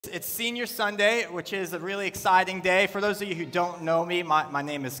it's Senior Sunday, which is a really exciting day. For those of you who don't know me, my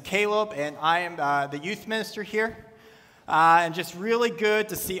name is Caleb, and I am the youth minister here. And just really good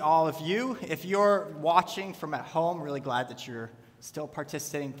to see all of you. If you're watching from at home, really glad that you're still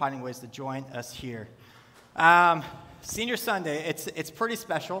participating, finding ways to join us here. Senior Sunday, it's pretty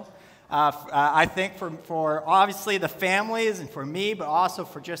special. I think for obviously the families and for me, but also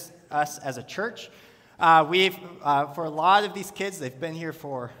for just us as a church. For a lot of these kids, they've been here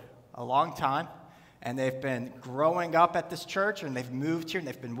for a long time, and they've been growing up at this church, and they've moved here, and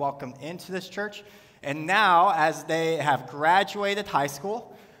they've been welcomed into this church. And now, as they have graduated high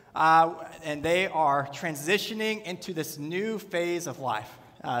school, and they are transitioning into this new phase of life.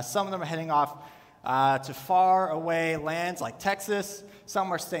 Some of them are heading off to far away lands like Texas.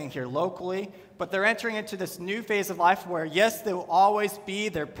 Some are staying here locally. But they're entering into this new phase of life where, yes, they will always be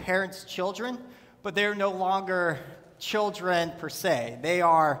their parents' children, but they're no longer children per se. They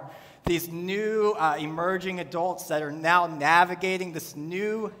are these new emerging adults that are now navigating this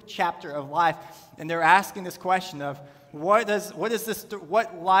new chapter of life, and they're asking this question of what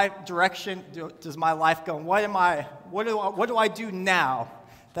life direction does my life go? What do I do now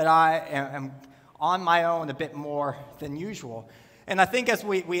that I am on my own a bit more than usual? And I think as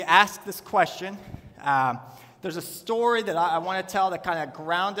we ask this question, there's a story that I want to tell that kind of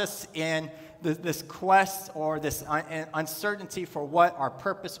ground us in this quest or this uncertainty for what our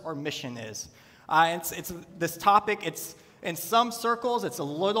purpose or mission is. It's this topic. It's in some circles, it's a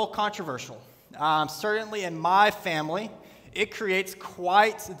little controversial. Certainly in my family, it creates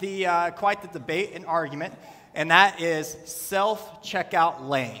quite the debate and argument, and that is self-checkout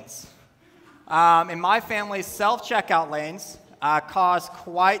lanes. In my family, self-checkout lanes cause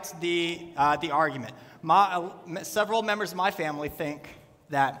quite the argument. Several members of my family think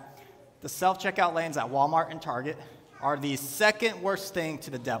that the self-checkout lanes at Walmart and Target are the second worst thing to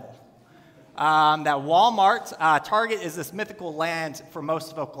the devil. That Walmart, Target is this mythical land for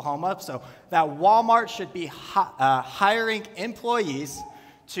most of Oklahoma, so that Walmart should be hiring employees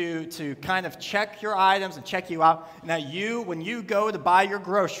to kind of check your items and check you out, and that when you go to buy your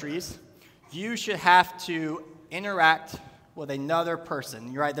groceries, you should have to interact with another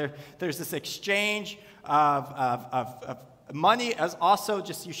person, right? There's this exchange of money, as also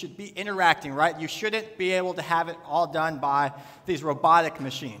just you should be interacting, right? You shouldn't be able to have it all done by these robotic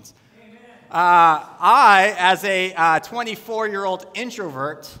machines. I, as a 24-year-old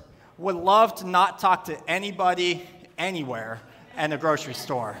introvert, would love to not talk to anybody anywhere in a grocery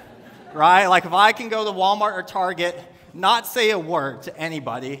store, right? Like if I can go to Walmart or Target, not say a word to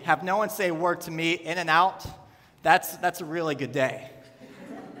anybody, have no one say a word to me, in and out, that's a really good day.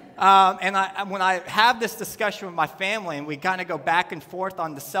 And when I have this discussion with my family and we kind of go back and forth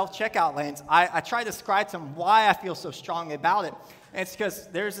on the self-checkout lanes, I try to describe to them why I feel so strongly about it. And it's because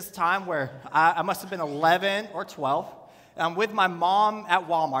there's this time where I must have been 11 or 12, and I'm with my mom at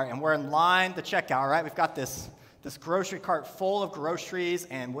Walmart, and we're in line to check out, right? We've got this grocery cart full of groceries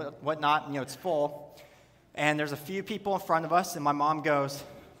and whatnot, it's full. And there's a few people in front of us, and my mom goes,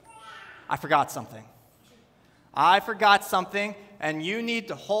 I forgot something, and you need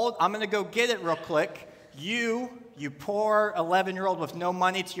to hold. I'm going to go get it real quick. You poor 11-year-old with no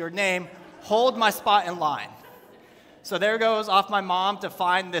money to your name, hold my spot in line. So there goes off my mom to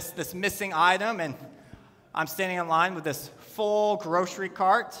find this missing item, and I'm standing in line with this full grocery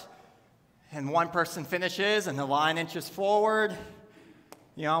cart, and one person finishes, and the line inches forward.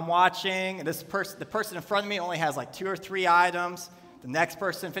 I'm watching, and the person in front of me only has like 2 or 3 items. The next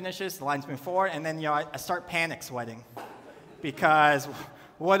person finishes, the line's moving forward, and then I start panic sweating. Because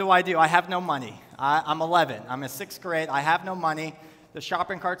what do? I have no money. I'm 11. I'm in 6th grade. I have no money. The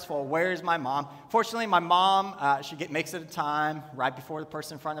shopping cart's full. Where's my mom? Fortunately, my mom, she makes it a time right before the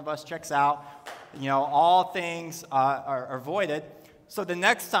person in front of us checks out. All things are avoided. So the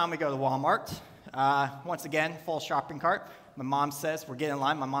next time we go to Walmart, once again, full shopping cart, my mom says, we're getting in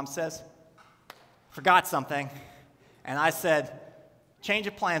line, my mom says, forgot something. And I said, change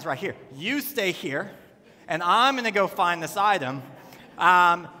of plans right here. You stay here, and I'm going to go find this item.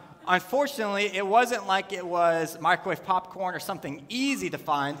 Unfortunately, it wasn't like it was microwave popcorn or something easy to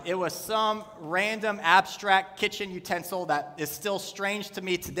find. It was some random abstract kitchen utensil that is still strange to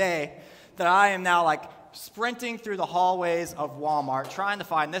me today, that I am now like sprinting through the hallways of Walmart trying to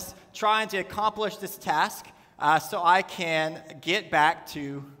find this, trying to accomplish this task so I can get back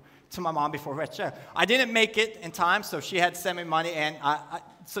to my mom before we had to check. I didn't make it in time, so she had to send me money, and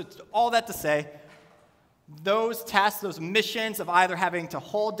so all that to say, those tasks, those missions of either having to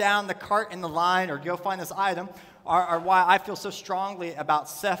hold down the cart in the line or go find this item are why I feel so strongly about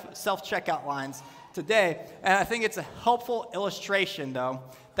self-checkout lines today. And I think it's a helpful illustration, though,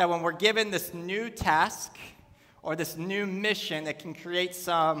 that when we're given this new task or this new mission, it can create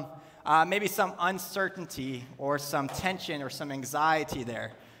some, maybe some uncertainty or some tension or some anxiety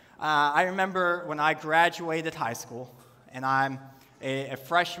there. I remember when I graduated high school, and I'm a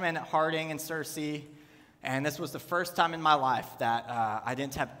freshman at Harding and Searcy, and this was the first time in my life that I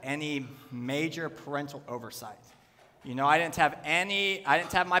didn't have any major parental oversight. You know, I didn't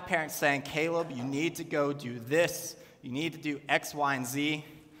have my parents saying, Caleb, you need to go do this, you need to do X, Y, and Z.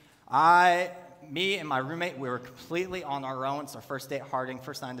 Me and my roommate, we were completely on our own. It's our first day at Harding,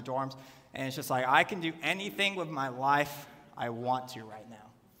 first night in the dorms, and it's just like, I can do anything with my life I want to right now.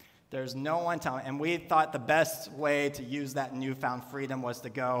 There's no one telling. And we thought the best way to use that newfound freedom was to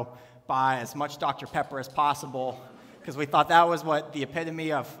go buy as much Dr. Pepper as possible, because we thought that was what the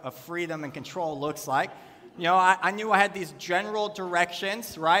epitome of freedom and control looks like. You know, I knew I had these general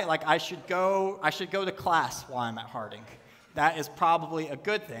directions, right? Like I should go to class while I'm at Harding. That is probably a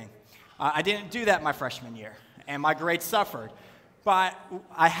good thing. I didn't do that my freshman year, and my grades suffered. But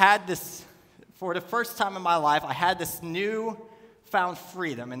I had this, for the first time in my life, I had this newfound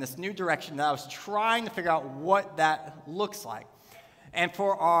freedom and this new direction that I was trying to figure out what that looks like. And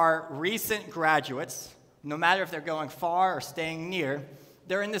for our recent graduates, no matter if they're going far or staying near,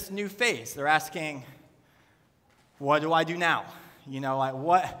 they're in this new phase. They're asking, what do I do now? You know, like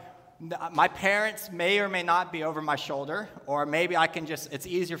what? My parents may or may not be over my shoulder, or maybe I can just, it's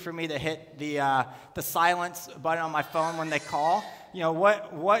easier for me to hit the silence button on my phone when they call. You know,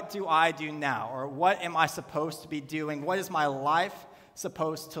 what do I do now? Or what am I supposed to be doing? What is my life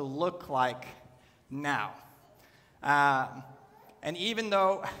supposed to look like now? And even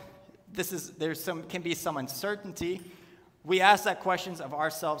though can be some uncertainty, we ask that questions of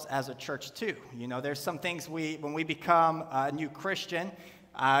ourselves as a church too. You know, there's some things when we become a new Christian,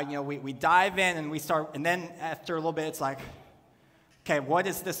 you know, we dive in and we start, and then after a little bit, it's like, okay, what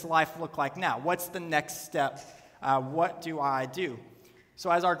does this life look like now? What's the next step? What do I do?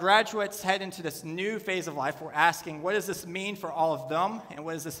 So as our graduates head into this new phase of life, we're asking, what does this mean for all of them? And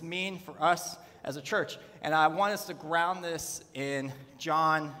what does this mean for us as a church? And I want us to ground this in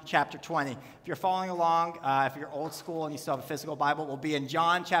John chapter 20. If you're following along, if you're old school and you still have a physical Bible, we'll be in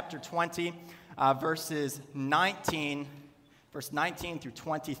John chapter 20, verse 19 through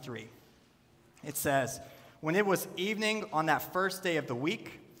 23. It says, when it was evening on that first day of the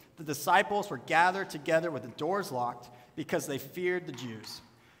week, the disciples were gathered together with the doors locked because they feared the Jews.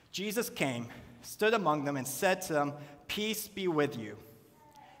 Jesus came, stood among them, and said to them, "Peace be with you."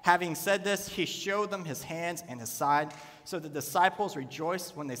 Having said this, he showed them his hands and his side. So the disciples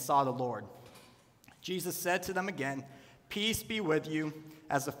rejoiced when they saw the Lord. Jesus said to them again, "Peace be with you.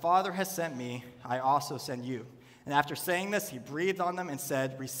 As the Father has sent me, I also send you." And after saying this, he breathed on them and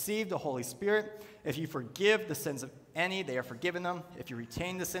said, "Receive the Holy Spirit. If you forgive the sins of any, they are forgiven them. If you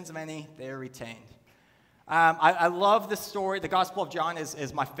retain the sins of any, they are retained." I love this story. The Gospel of John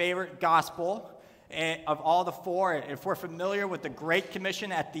is my favorite gospel of all the four. If we're familiar with the Great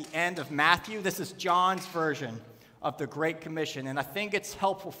Commission at the end of Matthew, this is John's version of the Great Commission. And I think it's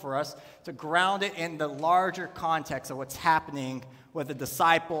helpful for us to ground it in the larger context of what's happening with the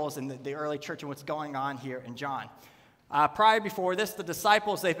disciples and the early church and what's going on here in John. Before this, the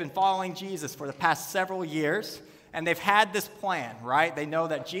disciples, they've been following Jesus for the past several years, and they've had this plan, right? They know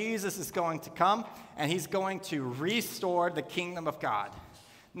that Jesus is going to come, and he's going to restore the kingdom of God.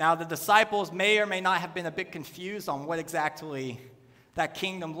 Now, the disciples may or may not have been a bit confused on what exactly that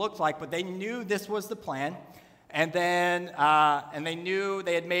kingdom looked like, but they knew this was the plan. And then, they knew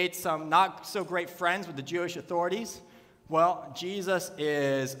they had made some not so great friends with the Jewish authorities. Well, Jesus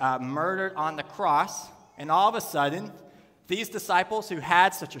is murdered on the cross, and all of a sudden, these disciples who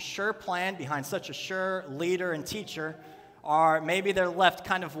had such a sure plan behind such a sure leader and teacher maybe they're left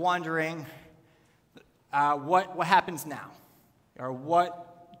kind of wondering what happens now, or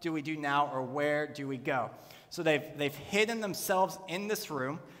what do we do now, or where do we go? So they've hidden themselves in this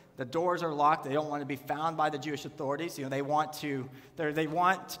room. The doors are locked. They don't want to be found by the Jewish authorities. You know, they want to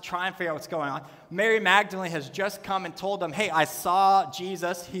try and figure out what's going on. Mary Magdalene has just come and told them, "Hey, I saw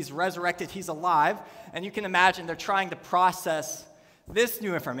Jesus. He's resurrected. He's alive." And you can imagine they're trying to process this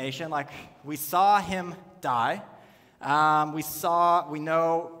new information. Like, we saw him die. We saw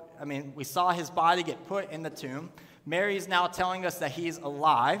his body get put in the tomb. Mary's now telling us that he's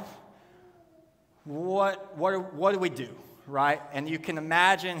alive. What do we do? Right? And you can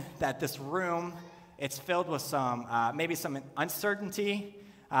imagine that this room, it's filled with maybe some uncertainty.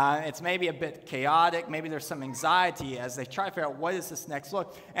 It's maybe a bit chaotic. Maybe there's some anxiety as they try to figure out what is this next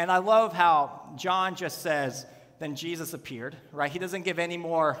look. And I love how John just says, then Jesus appeared, right? He doesn't give any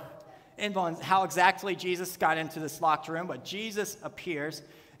more info on how exactly Jesus got into this locked room, but Jesus appears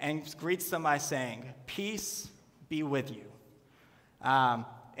and greets them by saying, "Peace be with you."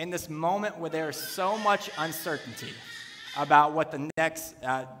 In this moment where there is so much uncertainty about what the next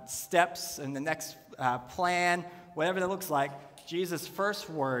steps and the next plan, whatever that looks like, Jesus' first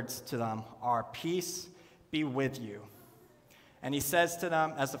words to them are, "Peace be with you." And he says to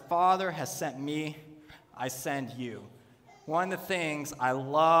them, "As the Father has sent me, I send you." One of the things I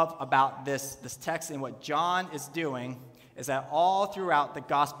love about this text and what John is doing is that all throughout the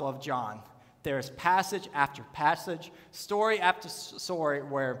Gospel of John, there's passage after passage, story after story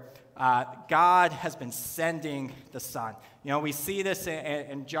where God has been sending the Son. You know, we see this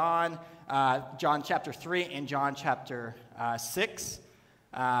in John chapter 3 and John chapter 6.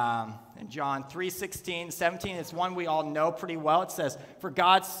 In John 3:16, 17, it's one we all know pretty well. It says, "For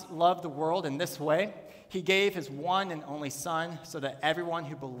God loved the world in this way. He gave his one and only Son so that everyone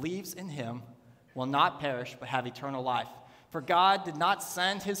who believes in him will not perish but have eternal life. For God did not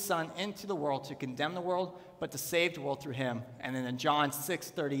send his Son into the world to condemn the world, but to save the world through him." And then in John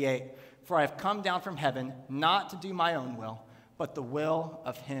 6:38, "For I have come down from heaven not to do my own will, but the will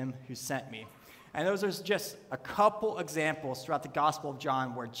of him who sent me." And those are just a couple examples throughout the Gospel of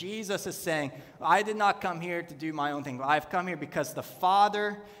John where Jesus is saying, "I did not come here to do my own thing, but I've come here because the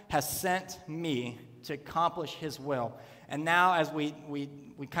Father has sent me to accomplish his will." And now as we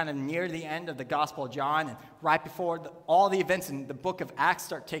kind of near the end of the Gospel of John, and right before all the events in the book of Acts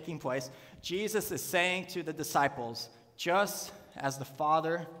start taking place, Jesus is saying to the disciples, "Just as the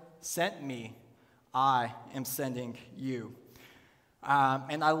Father sent me, I am sending you."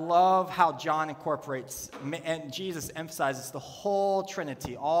 And I love how John incorporates, and Jesus emphasizes the whole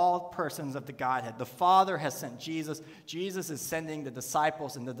Trinity, all persons of the Godhead. The Father has sent Jesus. Jesus is sending the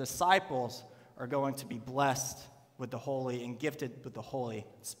disciples, and the disciples are going to be blessed with the Holy and gifted with the Holy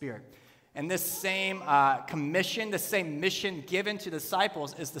Spirit. And this same commission, the same mission given to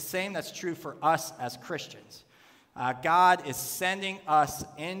disciples is the same that's true for us as Christians. God is sending us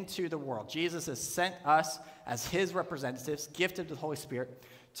into the world. Jesus has sent us as his representatives, gifted with the Holy Spirit,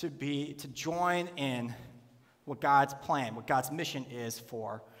 to join in what God's plan, what God's mission is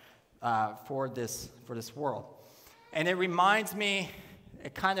for this world. And it reminds me,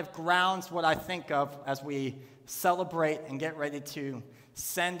 it kind of grounds what I think of as we celebrate and get ready to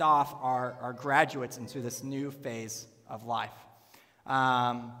send off our graduates into this new phase of life.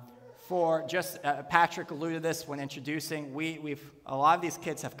 Patrick alluded to this when introducing, a lot of these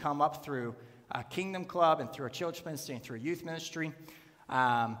kids have come up through Kingdom Club and through a children's ministry and through a youth ministry.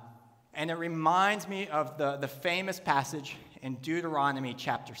 And it reminds me of the famous passage in Deuteronomy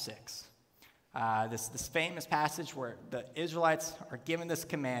chapter 6. This famous passage where the Israelites are given this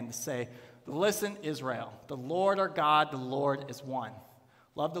command to say, "Listen, Israel, the Lord our God, the Lord is one.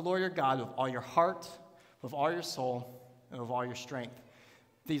 Love the Lord your God with all your heart, with all your soul, and with all your strength.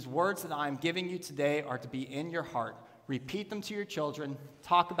 These words that I am giving you today are to be in your heart. Repeat them to your children.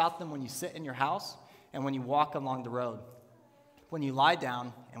 Talk about them when you sit in your house and when you walk along the road, when you lie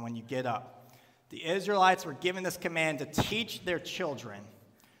down and when you get up." The Israelites were given this command to teach their children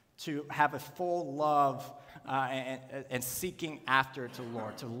to have a full love and seeking after the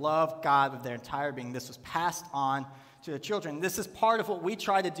Lord, to love God with their entire being. This was passed on to the children. This is part of what we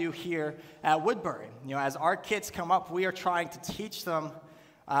try to do here at Woodbury. You know, as our kids come up, we are trying to teach them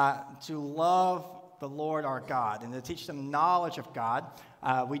to love the Lord our God and to teach them knowledge of God.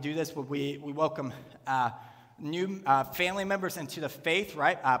 We do this when we welcome new family members into the faith,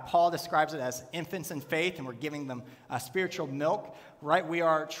 right? Paul describes it as infants in faith, and we're giving them spiritual milk, right? We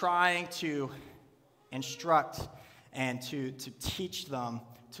are trying to instruct and to teach them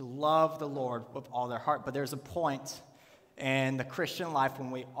to love the Lord with all their heart. But there's a point in the Christian life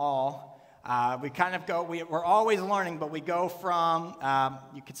when we kind of go, we're always learning, but we go from,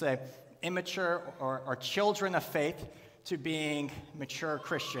 you could say, immature or children of faith to being mature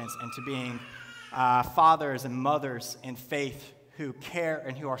Christians and to being fathers and mothers in faith who care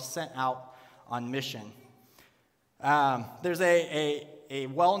and who are sent out on mission. There's a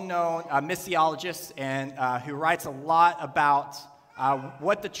well-known missiologist and who writes a lot about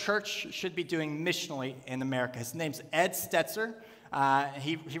what the church should be doing missionally in America. His name's Ed Stetzer.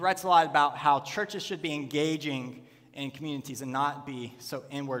 He writes a lot about how churches should be engaging in communities and not be so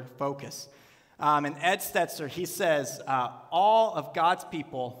inward focused. And Ed Stetzer, he says, all of God's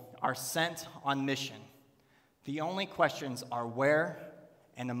people are sent on mission. The only questions are where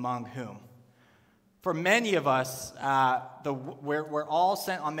and among whom. For many of us, we're all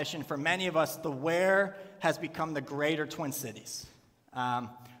sent on mission. For many of us, the where has become the greater Twin Cities.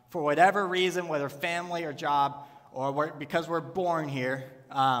 For whatever reason, whether family or job, or because we're born here,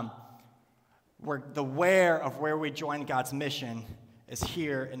 the where of where we join God's mission is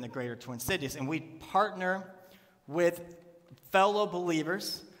here in the greater Twin Cities. And we partner with fellow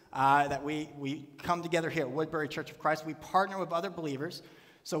believers that we come together here at Woodbury Church of Christ. We partner with other believers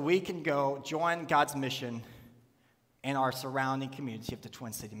so we can go join God's mission in our surrounding community of the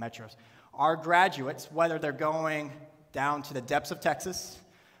Twin City metros. Our graduates, whether they're going down to the depths of Texas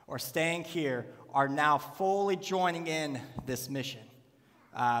or staying here, are now fully joining in this mission.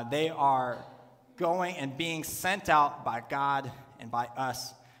 They are going and being sent out by God and by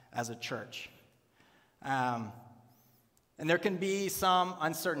us as a church. And there can be some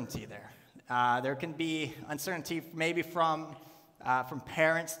uncertainty there. There can be uncertainty maybe from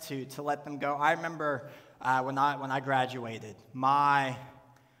parents to let them go. I remember when I graduated, my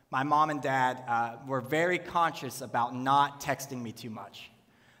mom and dad were very conscious about not texting me too much.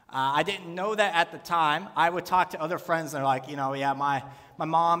 I didn't know that at the time. I would talk to other friends, and they're like, yeah, my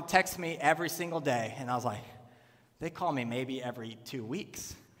mom texts me every single day. And I was like, they call me maybe every 2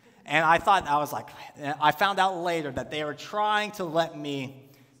 weeks. And I found out later that they were trying to let me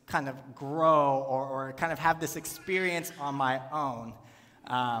kind of grow or kind of have this experience on my own.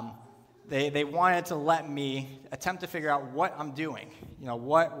 They wanted to let me attempt to figure out what I'm doing.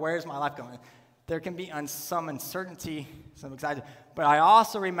 Where's my life going? There can be some uncertainty, some anxiety. But I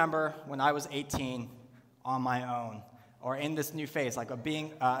also remember when I was 18 on my own, or in this new phase, like of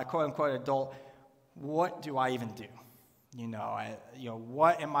being a quote-unquote adult, what do I even do?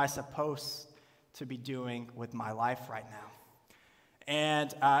 What am I supposed to be doing with my life right now?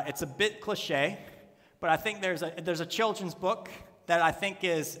 And it's a bit cliche, but I think there's a children's book that I think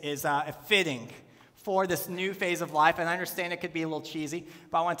is fitting for this new phase of life. And I understand it could be a little cheesy,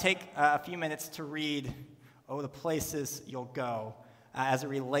 but I want to take a few minutes to read, the places you'll go, as it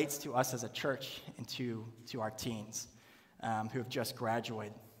relates to us as a church and to our teens who have just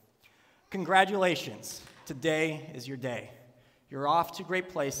graduated. Congratulations. Today is your day. You're off to great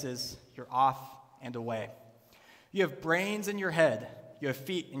places. You're off and away. You have brains in your head. You have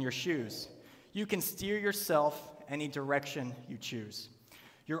feet in your shoes. You can steer yourself any direction you choose.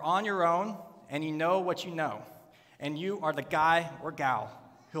 You're on your own, and you know what you know. And you are the guy or gal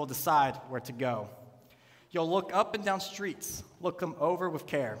who will decide where to go. You'll look up and down streets, look them over with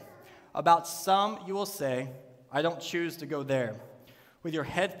care. About some you will say, I don't choose to go there. With your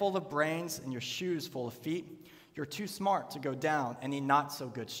head full of brains and your shoes full of feet, you're too smart to go down any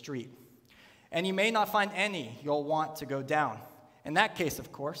not-so-good street. And you may not find any you'll want to go down. In that case,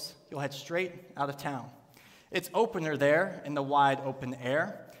 of course, you'll head straight out of town. It's opener there in the wide open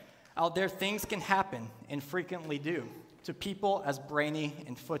air. Out there things can happen, and frequently do, to people as brainy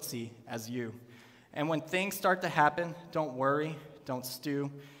and footsy as you. And when things start to happen, don't worry, don't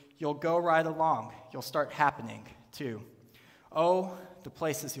stew. You'll go right along. You'll start happening, too. Oh, the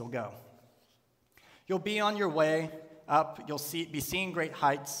places you'll go. You'll be on your way up. You'll be seeing great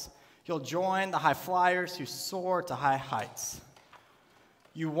heights. You'll join the high flyers who soar to high heights.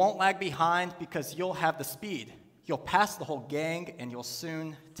 You won't lag behind because you'll have the speed. You'll pass the whole gang, and you'll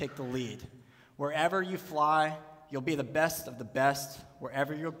soon take the lead. Wherever you fly, you'll be the best of the best.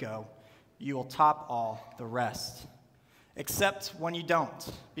 Wherever you'll go, you will top all the rest. Except when you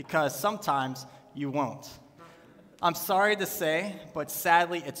don't, because sometimes you won't. I'm sorry to say, but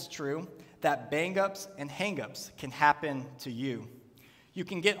sadly it's true, that bang-ups and hang-ups can happen to you. You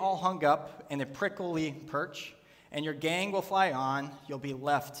can get all hung up in a prickly perch, and your gang will fly on. You'll be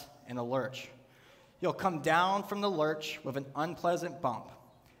left in a lurch. You'll come down from the lurch with an unpleasant bump,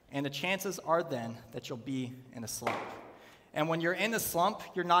 and the chances are then that you'll be in a slump. And when you're in a slump,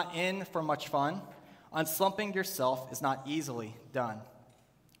 you're not in for much fun. Unslumping yourself is not easily done.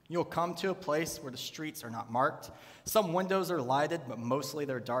 You'll come to a place where the streets are not marked. Some windows are lighted, but mostly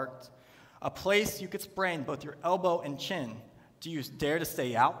they're dark. A place you could sprain both your elbow and chin. Do you dare to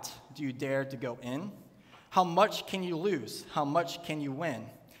stay out? Do you dare to go in? How much can you lose? How much can you win?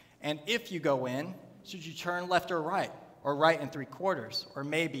 And if you go in, should you turn left or right and 3/4, or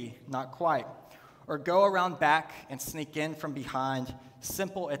maybe not quite? Or go around back and sneak in from behind?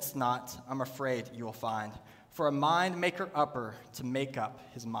 Simple it's not, I'm afraid you will find. For a mind maker upper to make up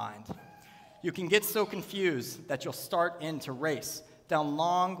his mind. You can get so confused that you'll start in to race down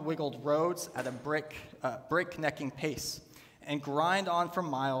long, wiggled roads at a breaknecking pace, and grind on for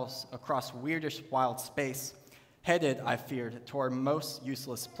miles across weirdish wild space, headed, I feared, toward most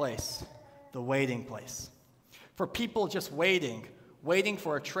useless place, the waiting place. For people just waiting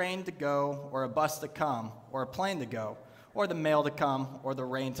for a train to go, or a bus to come, or a plane to go, or the mail to come, or the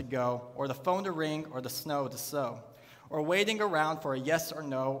rain to go, or the phone to ring, or the snow to sow, or waiting around for a yes or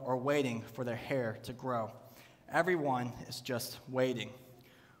no, or waiting for their hair to grow. Everyone is just waiting.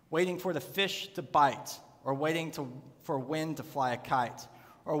 waiting for the fish to bite, or waiting for wind to fly a kite,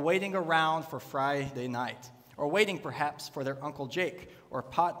 or waiting around for Friday night, or waiting perhaps for their Uncle Jake, or a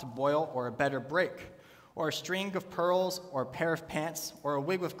pot to boil, or a better break, or a string of pearls, or a pair of pants, or a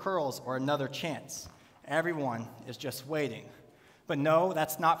wig with curls, or another chance. Everyone is just waiting. But no,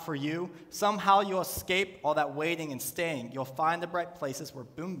 that's not for you. Somehow you'll escape all that waiting and staying. You'll find the bright places where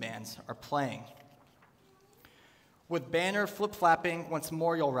boom bands are playing. With banner flip-flapping, once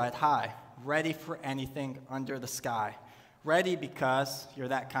more you'll ride high, ready for anything under the sky. Ready because you're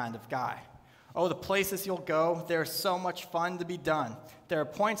that kind of guy. Oh, the places you'll go, there's so much fun to be done. There are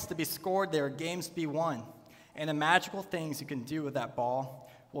points to be scored, there are games to be won. And the magical things you can do with that ball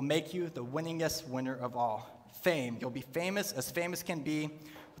will make you the winningest winner of all. Fame. You'll be famous as famous can be,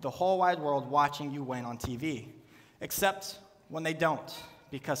 with the whole wide world watching you win on TV. Except when they don't,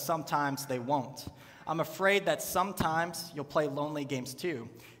 because sometimes they won't. I'm afraid that sometimes you'll play lonely games too.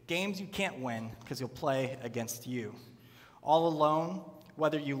 Games you can't win because you'll play against you. All alone,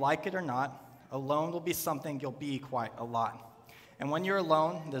 whether you like it or not, alone will be something you'll be quite a lot. And when you're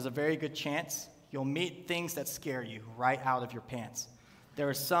alone, there's a very good chance you'll meet things that scare you right out of your pants. There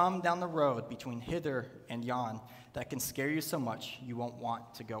are some down the road between hither and yon that can scare you so much you won't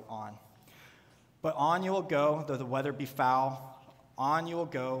want to go on. But on you will go, though the weather be foul. On you will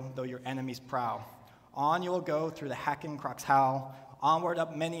go, though your enemies prowl. On you will go through the hacking croc's howl. Onward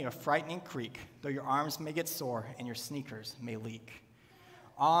up many a frightening creek, though your arms may get sore and your sneakers may leak.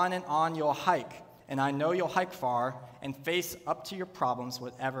 On and on you'll hike, and I know you'll hike far and face up to your problems,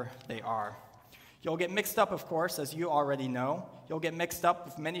 whatever they are. You'll get mixed up, of course, as you already know. You'll get mixed up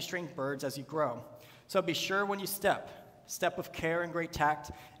with many strange birds as you grow. So be sure when you step with care and great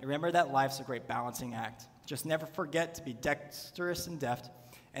tact, and remember that life's a great balancing act. Just never forget to be dexterous and deft,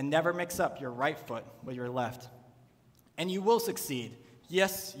 and never mix up your right foot with your left. And you will succeed.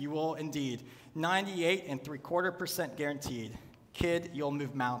 Yes, you will indeed. 98.75% guaranteed. Kid, you'll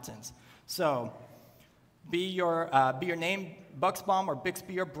move mountains. So be your name Buxbaum or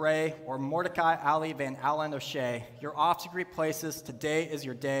Bixby or Bray or Mordecai, Ali, Van Allen, O'Shea. You're off to great places. Today is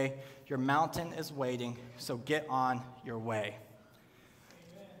your day. Your mountain is waiting, so get on your way.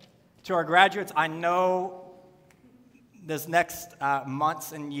 Amen. To our graduates, I know this next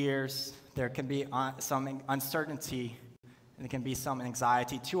months and years, there can be some uncertainty and there can be some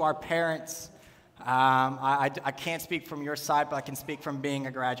anxiety. To our parents, I can't speak from your side, but I can speak from being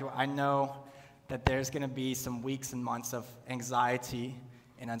a graduate. I know that there's going to be some weeks and months of anxiety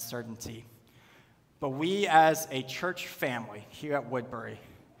and uncertainty. But we as a church family here at Woodbury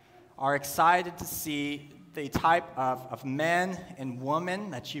are excited to see the type of men and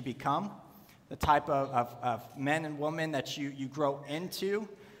women that you become, the type of men and women that you grow into.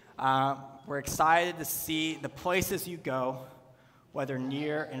 We're excited to see the places you go, whether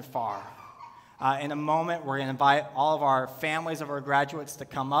near and far. In a moment, we're going to invite all of our families of our graduates to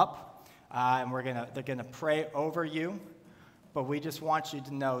come up. And they're gonna pray over you, but we just want you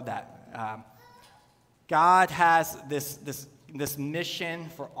to know that God has this mission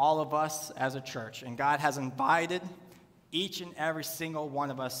for all of us as a church, and God has invited each and every single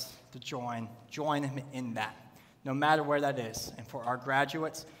one of us to join Him in that, no matter where that is. And for our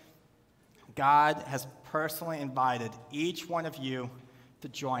graduates, God has personally invited each one of you to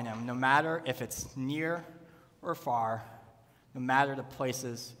join Him, no matter if it's near or far, no matter the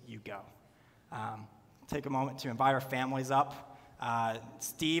places you go. Take a moment to invite our families up.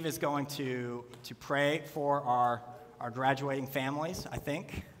 Steve is going to pray for our graduating families, I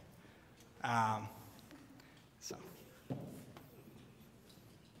think.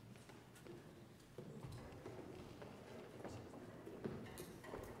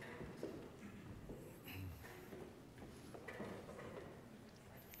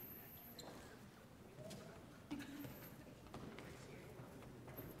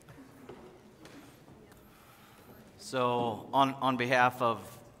 So on behalf of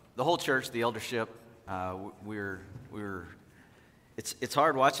the whole church, the eldership, it's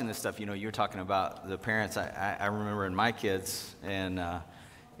hard watching this stuff. You know, you're talking about the parents. I remember in my kids and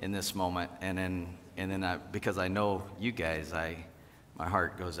in this moment, and then because I know you guys, my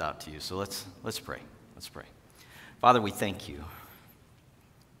heart goes out to you. So let's pray. Let's pray. Father, we thank you.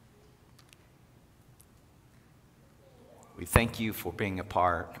 We thank you for being a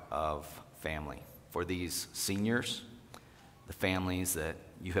part of family. For these seniors, the families that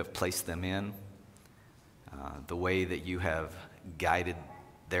you have placed them in, the way that you have guided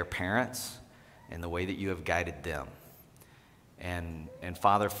their parents, and the way that you have guided them. And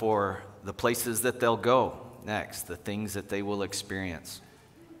Father, for the places that they'll go next, the things that they will experience,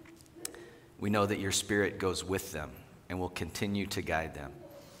 we know that your Spirit goes with them and will continue to guide them.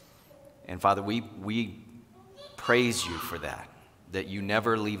 And Father, we praise you for that you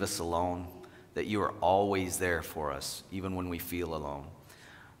never leave us alone, that you are always there for us, even when we feel alone.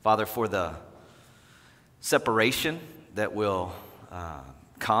 Father, for the separation that will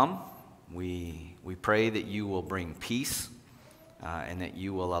come, we pray that you will bring peace and that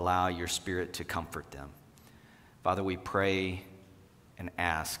you will allow your Spirit to comfort them. Father, we pray and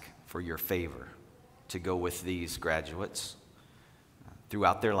ask for your favor to go with these graduates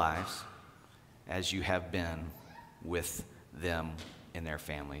throughout their lives as you have been with them and their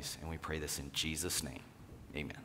families. And we pray this in Jesus' name. Amen.